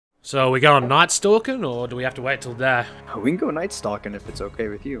So are we going night stalking, or do we have to wait till day? We can go night stalking if it's okay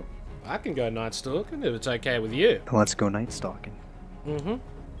with you. I can go night stalking if it's okay with you. Let's go night stalking. Mm-hmm.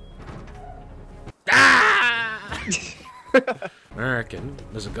 Ah! I reckon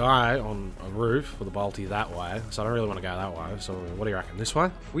there's a guy on a roof with a bolty that way, so I don't really want to go that way. So what do you reckon? This way?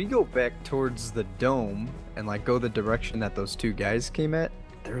 If we go back towards the dome and like go the direction that those two guys came at,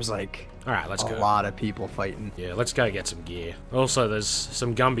 there's like let's go. A lot of people fighting. Yeah, let's go get some gear. Also, there's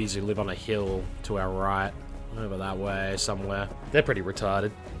some Gumbies who live on a hill to our right, over that way somewhere. They're pretty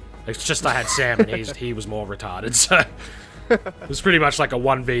retarded. It's just I had Sam and he was more retarded, so it was pretty much like a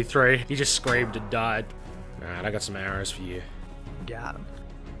 1v3. He just screamed and died. Alright, I got some arrows for you. Got him.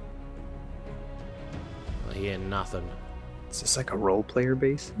 I hear nothing. Is this like a role player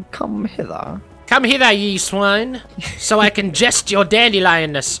base? Come hither. Come hither, ye swine, so I can jest your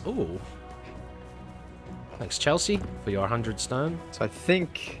dandelioness. Ooh. Thanks, Chelsea, for your 100 stone. So I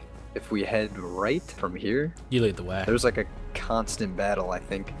think if we head right from here, you lead the way. There's like a constant battle, I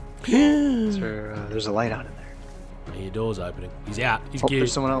think. There's a light on in there. Your door's opening. He's out. He's geared.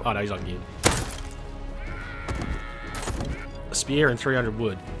 There's someone out. Oh no, he's on geared. A spear and 300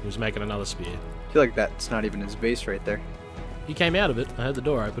 wood. He was making another spear. I feel like that's not even his base right there. He came out of it. I heard the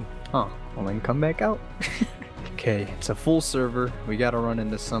door open. Huh. Well, then come back out. Okay, it's a full server. We gotta run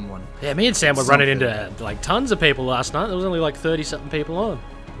into someone. Yeah, me and Sam were running into like tons of people last night. There was only like 30-something people on.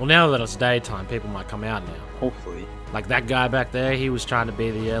 Well, now that it's daytime, people might come out now. Hopefully. Like that guy back there, he was trying to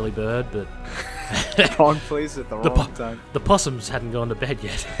be the early bird, but... Wrong place at the wrong time. The possums hadn't gone to bed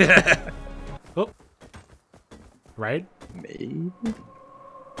yet. Oh. Raid? Maybe?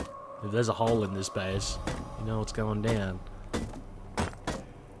 If there's a hole in this base, you know what's going down.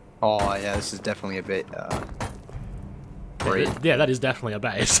 Oh, yeah, this is definitely a bit, raid. Yeah, that is definitely a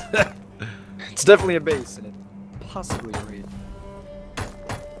base. It's definitely a base, and it possibly a raid.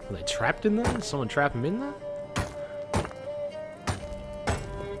 Are they trapped in there? Did someone trap them in there?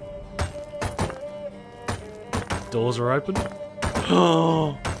 Doors are open.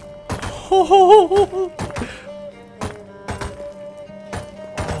 Oh!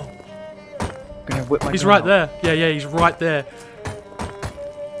 Gonna whip my He's gun right out. there. Yeah, he's right there.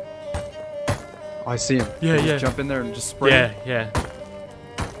 Oh, I see him. Yeah, Just yeah. jump in there and just spray him. Yeah.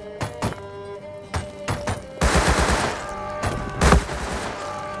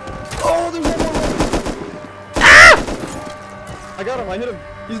 Oh, there's one more! Ah! I got him. I hit him.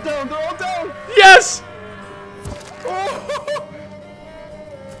 He's down. They're all down. Yes! Oh!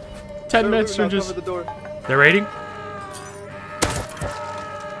 10 minutes from just... Cover the door. They're raiding?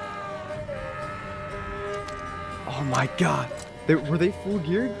 Oh my god. Were they full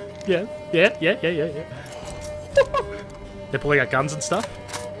geared? Yeah. They're pulling out guns and stuff.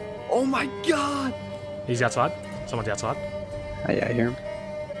 Oh my god! He's outside. Someone's outside. Oh, yeah, I hear him.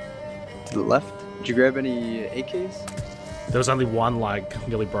 To the left. Did you grab any AKs? There was only one, like,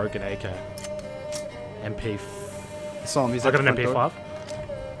 nearly broken AK. MP. I saw him. He's I at got the an front door. MP5.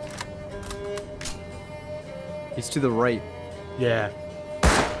 He's to the right. Yeah.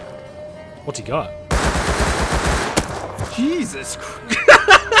 What's he got? Jesus Christ.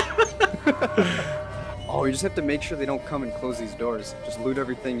 Oh, we just have to make sure they don't come and close these doors. Just loot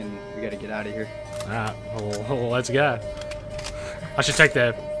everything and we gotta get out of here. Alright, well, let's go. I should take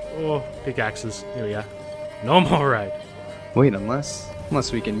their pickaxes. Here we go. No more raid. Wait, unless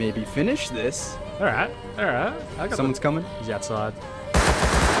we can maybe finish this. Alright. Someone's coming? He's outside.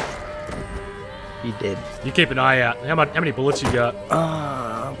 He did. You keep an eye out. How many bullets you got?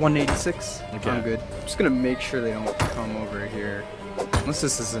 186. Okay. I'm good. I'm just gonna make sure they don't come over here. Unless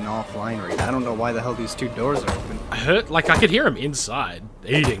this is an offline raid. I don't know why the hell these two doors are open. I heard, like, I could hear him inside,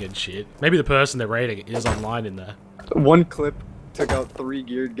 eating and shit. Maybe the person they're raiding is online in there. One clip took out 3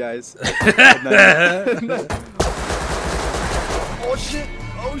 geared guys. Oh shit!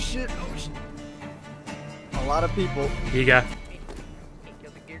 Oh shit! Oh shit! A lot of people. Here you go.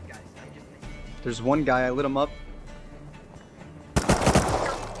 There's one guy, I lit him up.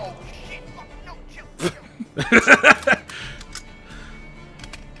 Oh shit! Oh no! Chill.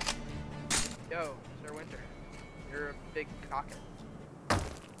 Yo, SerWinter, you're a big cocket.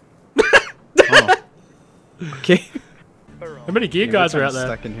 Oh. Okay. How many gear guys are out there?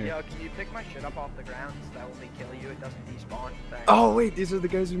 Stuck in here. Yo, can you pick my shit up off the ground so that when we kill you, it doesn't despawn? Thanks. Oh wait, these are the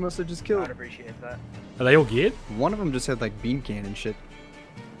guys we must have just killed. I'd appreciate that. Are they all geared? One of them just had like bean cannon shit.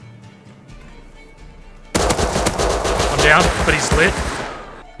 I'm down, but he's lit.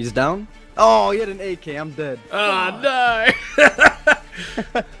 He's down? Oh, he had an AK. I'm dead. Oh no!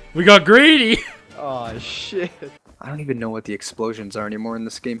 We got greedy. Oh shit. I don't even know what the explosions are anymore in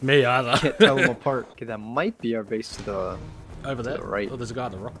this game. Me either. Can't tell them apart. Okay, that might be our base to the Over there. the right. Oh, there's a guy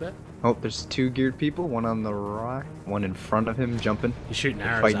on the rock there. Oh, there's 2 geared people. One on the rock. One in front of him, jumping. He's shooting They're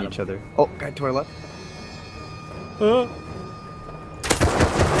arrows fighting at each him. other. Oh, guy to our left.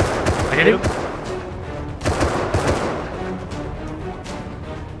 I hit him.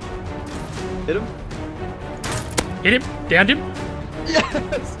 Hit him. Hit him. Downed him.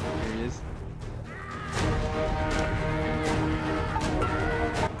 Yes. There he is.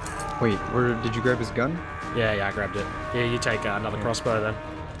 Wait, where did you grab his gun? Yeah, I grabbed it. Yeah, you take another crossbow then.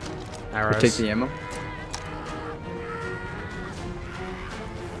 Arrows. Or take the ammo.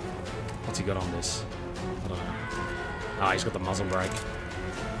 What's he got on this? I don't know. Oh, he's got the muzzle brake.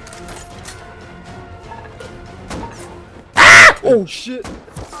 Oh shit.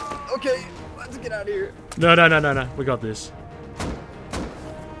 Okay, let's get out of here. No. We got this.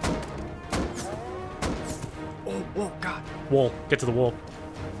 Oh, whoa, God. Wall. Get to the wall.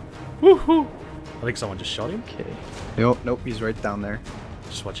 Woohoo! I think someone just shot him. Okay. Nope, he's right down there.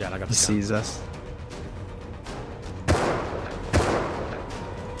 Just watch out, I got He the gun. sees us.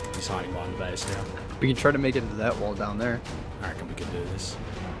 He's hiding behind the base now. We can try to make it to that wall down there. I reckon we can do this.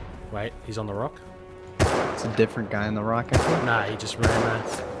 Wait, he's on the rock? It's a different guy in the rock, I think. Nah, he just ran there.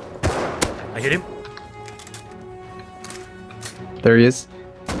 I hit him. There he is.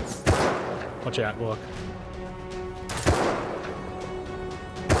 Watch out, walk.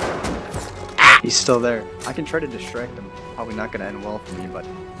 He's still there. I can try to distract him. Probably not gonna end well for me, but...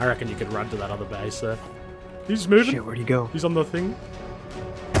 I reckon you could run to that other base there. He's moving. Shit, where'd he go? He's on the thing.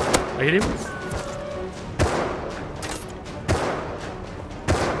 I hit him.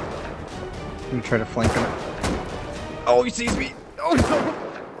 I'm gonna try to flank him. Oh, he sees me! Oh no!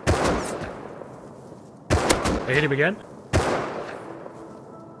 I hit him again.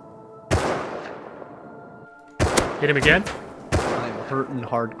 Hit him again. I'm hurting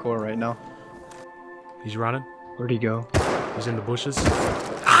hardcore right now. He's running. Where'd he go? He's in the bushes.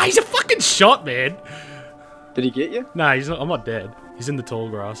 Ah, he's a fucking shot, man. Did he get you? Nah, he's not. I'm not dead. He's in the tall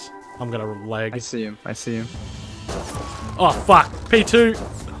grass. I'm gonna lag. I see him. I see him. Oh fuck. P2.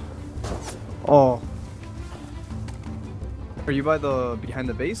 Oh. Are you by the behind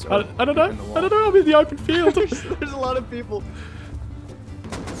the base? Or I don't know. behind the wall? I don't know. I'm in the open field. There's a lot of people.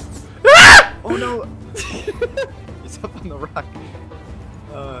 Ah! Oh no! He's up on the rock.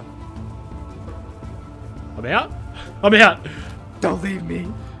 I'm out. I'm out. Don't leave me.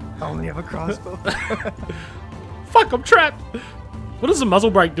 I only have a crossbow. Fuck, I'm trapped. What does the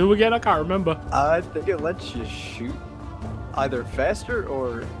muzzle brake do again? I can't remember. I think it lets you shoot either faster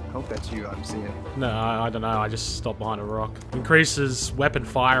or... I hope that's you I'm seeing. No, I don't know. I just stopped behind a rock. Increases weapon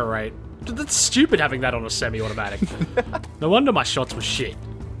fire rate. That's stupid having that on a semi-automatic. No wonder my shots were shit.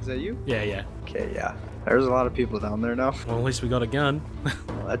 Is that you? Yeah. Okay, yeah. There's a lot of people down there now. Well, at least we got a gun.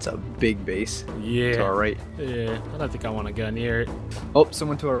 Well, that's a big base. Yeah. To our right. Yeah. I don't think I want to go near it. Oh,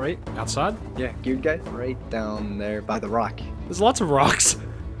 someone to our right. Outside? Yeah, geared guy. Right down there by the rock. There's lots of rocks.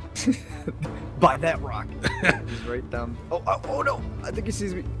 By that rock. He's right down. Oh no! I think he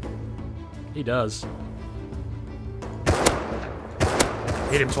sees me. He does.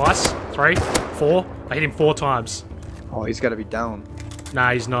 Hit him twice. 3, 4. I hit him 4 times. Oh, he's got to be down.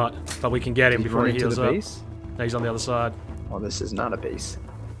 Nah, he's not. But we can get him Did he before run he into heals the up. base? No, he's on the other side. Oh, this is not a base.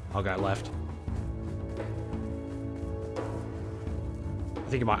 I'll go left. I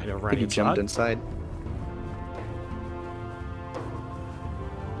think he might have I run think he inside. jumped inside.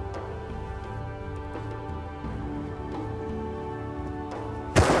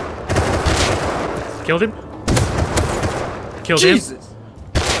 Killed him. Killed Jesus! him.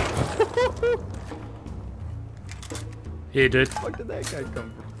 Here, dude. Where did that guy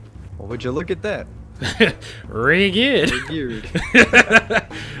come from? Well, would you look at that? Ring again. We're geared.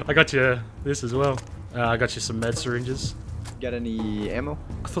 I got you this as well. I got you some med syringes. Got any ammo?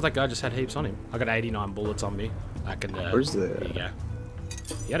 I thought that guy just had heaps on him. I got 89 bullets on me. I can. Where's the? There you go.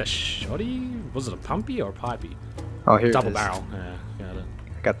 He had a shotty. Was it a pumpy or a pipey? Oh, here Double it is. barrel. Yeah, got it.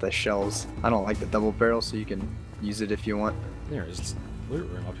 I got the shells. I don't like the double barrel, so you can use it if you want. There is loot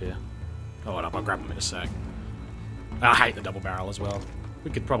room up here. Oh, what up? I'll grab him in a sec. I hate the double barrel as well. We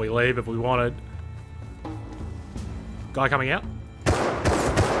could probably leave if we wanted. Guy coming out.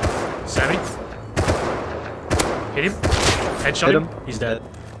 Sammy. Hit him. Headshot Hit him. him. He's dead.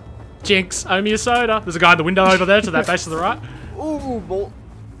 Jinx, owe me a soda. There's a guy in the window over there to that base to the right. Ooh, bolt.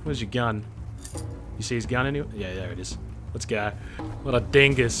 Where's your gun? You see his gun anywhere? Yeah, there it is. Let's go. What a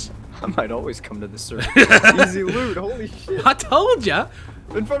dingus. I might always come to this server. Easy loot, holy shit. I told ya.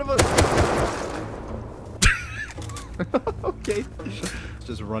 In front of us. Okay.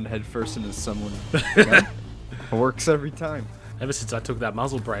 Just run headfirst into someone. It works every time. Ever since I took that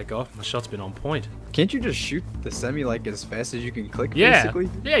muzzle brake off, my shot's been on point. Can't you just shoot the semi like as fast as you can click? Yeah, Basically?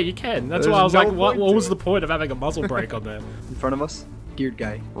 yeah, you can. That's There's why I was no like, what point was to the point of having a muzzle brake on there? In front of us, geared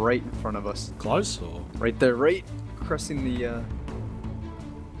guy, right in front of us. Close or? Right there, right crossing the.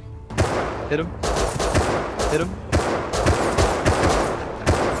 Hit him. Hit him.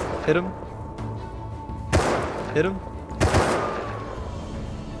 Hit him. Hit him.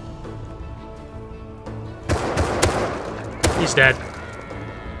 He's dead.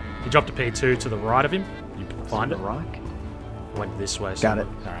 He dropped a P2 to the right of him. You find it? Rock? Went this way. Got it.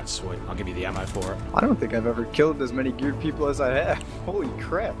 Alright, sweet. I'll give you the ammo for it. I don't think I've ever killed as many geared people as I have. Holy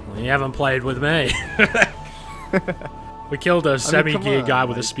crap. Well, you haven't played with me. We killed a semi-geared guy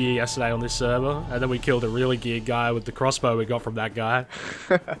with a like- spear yesterday on this server, and then we killed a really geared guy with the crossbow we got from that guy.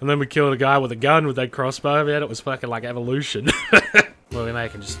 And then we killed a guy with a gun with that crossbow, man. It was fucking like evolution. What are we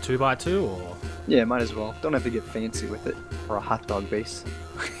making? Just 2x2 or Yeah, might as well. Don't have to get fancy with it. Or a hot dog base.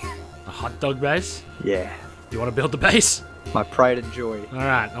 a hot dog base? Yeah. You want to build the base? My pride and joy.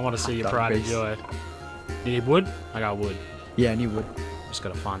 Alright, I want to see your dog pride and base. joy. You need wood? I got wood. Yeah, and you would. Just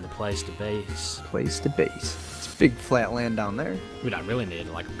gotta find the place to base. Place to base. It's big flat land down there. We don't really need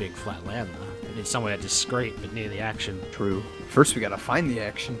like a big flat land though. We need somewhere discreet but near the action. True. First we gotta find the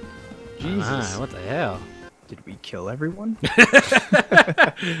action. Jesus. Ah, what the hell? Did we kill everyone?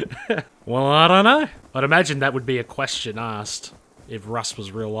 Well, I don't know. I'd imagine that would be a question asked if Rust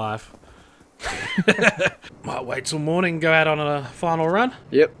was real life. Might wait till morning, go out on a final run.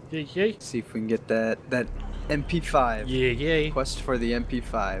 Yep. Yeah. See if we can get that MP5. Yeah. Quest for the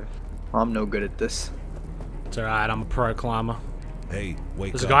MP5. I'm no good at this. It's alright, I'm a pro climber. Hey,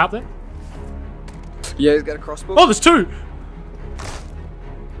 wake There's a up. guy up there? Yeah, he's got a crossbow. Oh, there's two!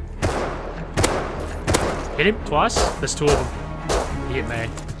 Hit him twice? There's two of them. He hit me.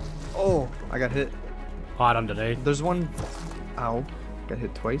 Oh, I got hit. Hide underneath. There's one. Ow. Got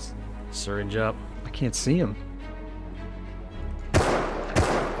hit twice. Syringe up. I can't see him.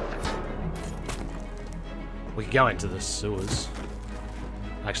 We could go into the sewers.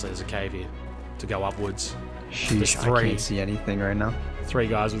 Actually, there's a cave here to go upwards. There's Sheesh, I three. can't see anything right now. 3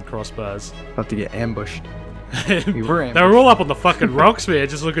 guys with crossbows. About to get ambushed. We were They ambushed. were all up on the fucking rocks, man,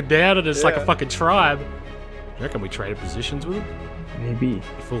 just looking down at us like a Yeah. fucking tribe. You reckon we traded positions with them? Maybe. You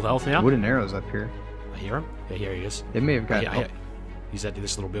full health now? Wooden arrows up here. I hear him. Yeah, here he is. They may have got. Yeah. He's at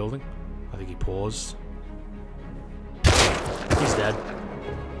this little building. I think he paused. He's dead.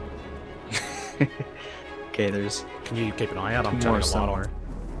 Okay, there's Can you keep an eye out? I'm more turning the light somewhere. on.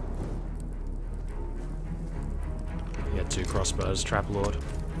 He had 2 crossbows, trap lord.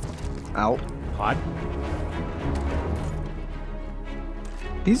 Out. Hide.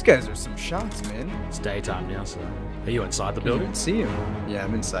 These guys are some shots, man. It's daytime now, so. Are you inside the You building? can see him. Yeah,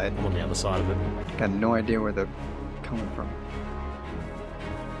 I'm inside. I'm on the other side of it. Got no idea where they're coming from.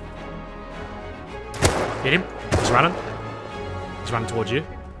 Hit him. He's running. He's running towards you.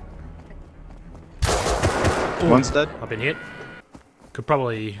 One's dead. I've been hit. Could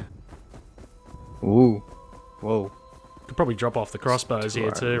probably Ooh. Whoa. drop off the crossbows here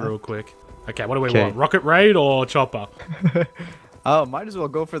far too, left. real quick. Okay, what do we Okay. want? Rocket raid or chopper? Oh, might as well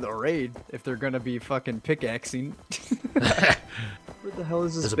go for the raid if they're gonna be fucking pickaxing. Where the hell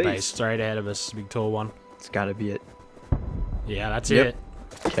is this There's a base straight ahead of us, big tall one. It's gotta be it. Yeah, that's Yep. it.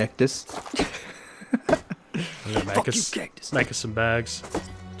 Cactus. I'm gonna Fuck you, cactus. make us some bags.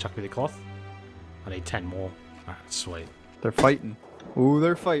 Chuck me the cloth. I need 10 more. Alright, sweet. They're fighting. Ooh,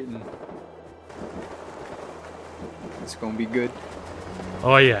 they're fighting. It's gonna be good.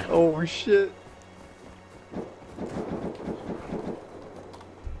 Oh yeah. Oh shit.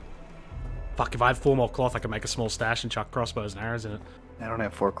 Fuck, if I had 4 more cloth, I could make a small stash and chuck crossbows and arrows in it. I don't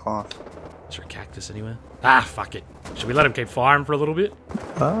have 4 cloth. Is there a cactus anywhere? Ah, fuck it. Should we let him keep firing for a little bit?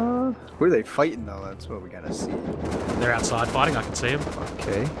 Who are they fighting though? That's what we gotta see. They're outside fighting, I can see them.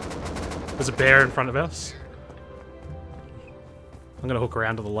 Okay. There's a bear in front of us. I'm gonna hook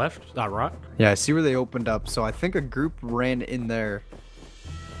around to the left. Ah, right. Yeah, I see where they opened up. So I think a group ran in there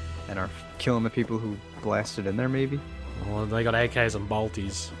and are killing the people who blasted in there, maybe? Well, they got AKs and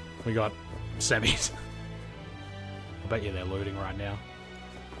bolties. We got semis. I bet you they're looting right now.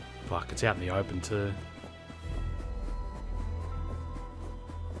 Fuck, it's out in the open too.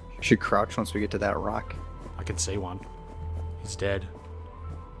 Should crouch once we get to that rock. I can see one. He's dead.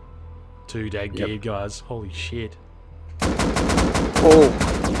 2 dead Yep. geared guys. Holy shit. Oh!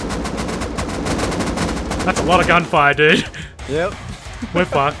 That's a lot of gunfire, dude. Yep. We're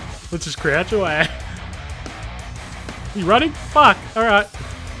fucked. Let's just crouch away. You running? Fuck. Alright.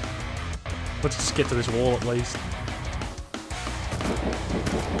 Let's just get to this wall at least.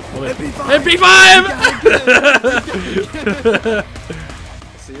 MP5!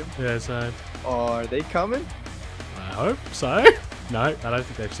 See him? Yeah, so. Oh, are they coming? I hope so. No, I don't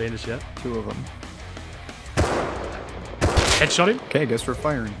think they've seen us yet. 2 of them. Headshot him. Okay, I guess we're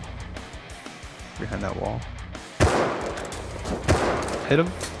firing. Behind that wall. Hit him.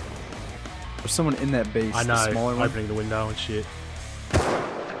 There's someone in that base. I the know, smaller one. opening the window and shit. I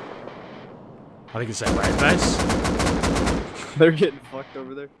think it's that raid base. They're getting fucked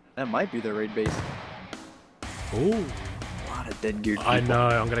over there. That might be their raid base. Ooh. A lot of dead geared people. I know,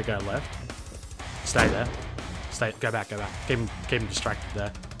 I'm gonna go left. Stay there. Go back. Keep him distracted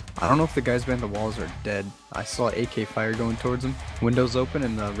there. I don't know if the guys behind the walls are dead. I saw AK fire going towards him. Windows open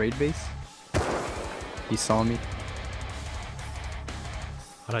in the raid base. He saw me.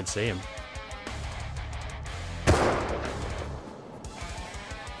 I don't see him.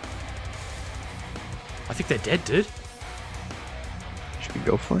 I think they're dead, dude. Should we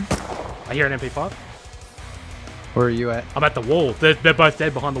go for it? I hear an MP5. Where are you at? I'm at the wall. They're both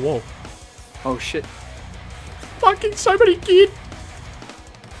dead behind the wall. Oh shit. Fucking so many kids.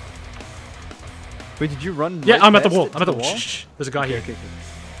 Wait, did you run? Yeah, right I'm at the past wall. it I'm to at the the wall. wall? Shh. There's a guy here. Okay.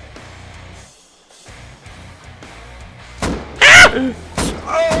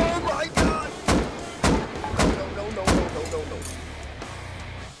 Oh my god! No.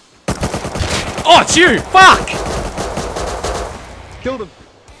 Oh, it's you! Fuck! Killed him.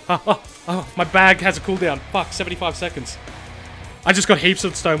 Oh, my bag has a cooldown. Fuck, 75 seconds. I just got heaps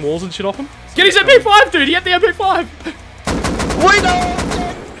of stone walls and shit off him. Get his MP5, dude! He had the MP5! Wait, no!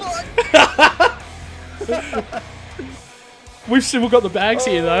 We've still got the bags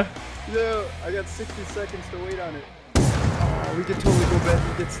here, though. Yeah, I got 60 seconds to wait on it. Oh, we could totally go back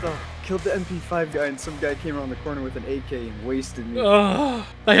and get stuff. Killed the MP5 guy and some guy came around the corner with an AK and wasted me.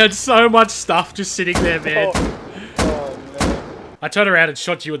 They had so much stuff just sitting there, man. Oh man. I turned around and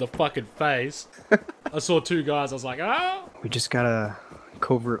shot you in the fucking face. I saw 2 guys, I was like, ah! We just gotta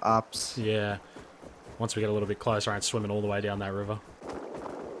covert ops. Yeah. Once we get a little bit closer, I ain't swimming all the way down that river.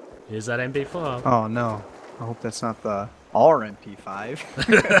 Here's that MP5. Oh no. I hope that's not the our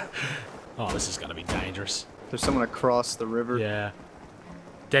MP5. Oh, this is gonna be dangerous. There's someone across the river. Yeah.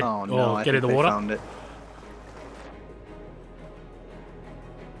 Dead. Oh no, I get in think the water. they found it.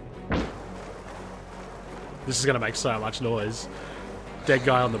 This is gonna make so much noise. Dead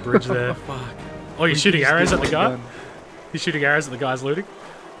guy on the bridge there. Fuck. Oh, you're shooting arrows at the guy? He's shooting arrows at the guys looting?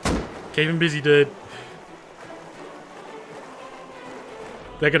 Keep him busy, dude.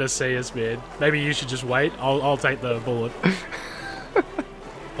 They're gonna see us, man. Maybe you should just wait. I'll take the bullet.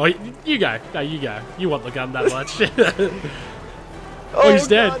 Oh, you go. No, you go. You want the gun that much. Oh, he's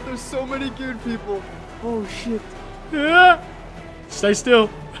dead. God, there's so many good people. Oh shit. Yeah. Stay still.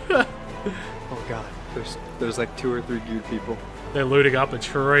 Oh god. There's like 2 or 3 good people. They're looting up a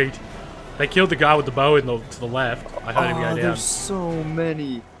tree. They killed the guy with the bow to the left. I heard him go down. There's so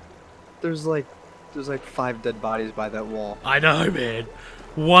many. There's like 5 dead bodies by that wall. I know, man.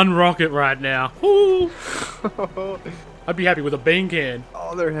 1 rocket right now. Woo. I'd be happy with a bean can.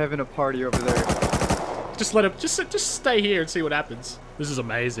 Oh, they're having a party over there. Just let him. Just stay here and see what happens. This is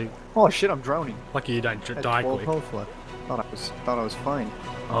amazing. Oh shit, I'm drowning. Lucky you don't Had die 12 quick. health left. Thought I was fine.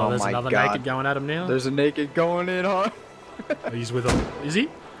 Oh, there's my another god. naked going at him now. There's a naked going in, huh? Oh, he's with him. Is he?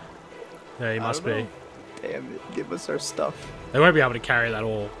 Yeah, he must be. Damn it, give us our stuff. They won't be able to carry that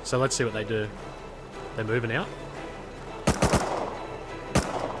all. So let's see what they do. They're moving out.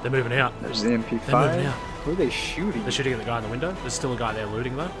 They're moving out. There's the MP5. They're moving out. Who are they shooting? They're shooting at the guy in the window. There's still a guy there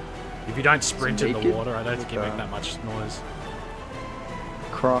looting though. If you don't sprint in the naked? water, I don't think you With, make that much noise.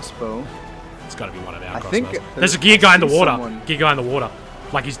 Crossbow. It's got to be one of our I crossbows. think There's a gear guy in the I see water. someone. Gear guy in the water.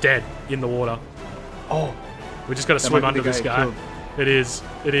 Like he's dead in the water. Oh, We just got to that swim might be under the this guy guy. killed. It is.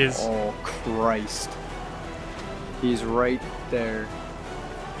 It is. Oh Christ. He's right there.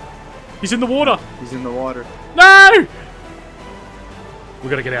 He's in the water. He's in the water. No! We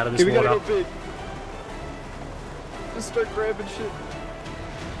got to get out of this Okay, we water. gotta go big. Just start grabbing shit.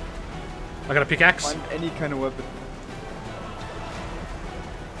 I got a pickaxe. Find any kind of weapon.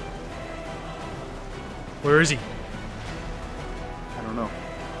 Where is he? I don't know.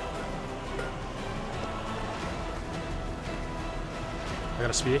 I got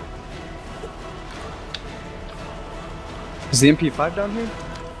a spear. Is the MP5 down here?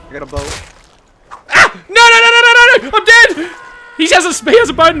 I got a bow. Ah! No! I'm dead! He has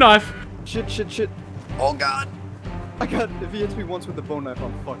a bone knife. Shit. Oh god! If he hits me once with the bone knife,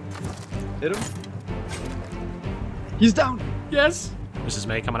 I'm fucked. Hit him. He's down! Yes. This is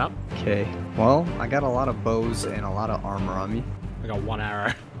me coming up. Okay, well, I got a lot of bows and a lot of armor on me. I got 1 arrow.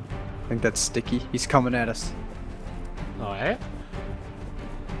 I think that's Sticky. He's coming at us. Oh, yeah?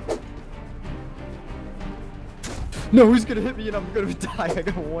 No, he's gonna hit me and I'm gonna die. I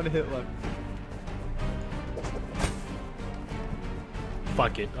got one hit left.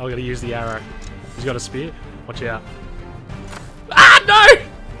 Fuck it. I'm gonna use the arrow. He's got a spear. Watch out. Ah, no!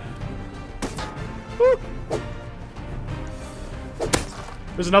 Woo.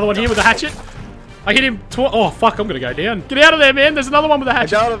 There's another one here with a hatchet. I hit him twice. Oh, fuck, I'm gonna go down. Get out of there, man. There's another one with a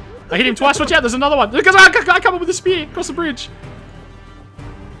hatchet. I got him. I hit him twice. Watch out. There's another one. Because I come up with a spear across the bridge.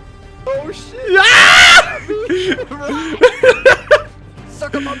 Oh, shit. Ah!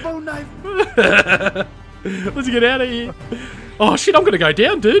 Suck up my bone knife. Let's get out of here. Oh, shit. I'm gonna go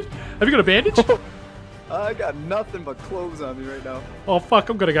down, dude. Have you got a bandage? I got nothing but clothes on me right now. Oh, fuck.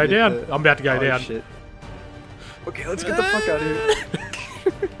 I'm gonna go down. I'm about to go down. Shit. Okay, let's get the fuck out of here.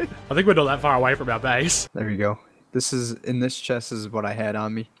 I think we're not that far away from our base. There you go. This is, in this chest is what I had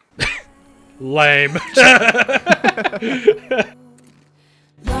on me. Lame.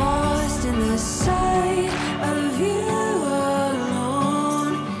 Lost in the sight of you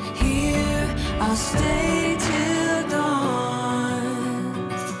alone. Here I'll stay till dawn.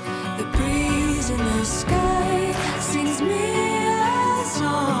 The breeze in the sky.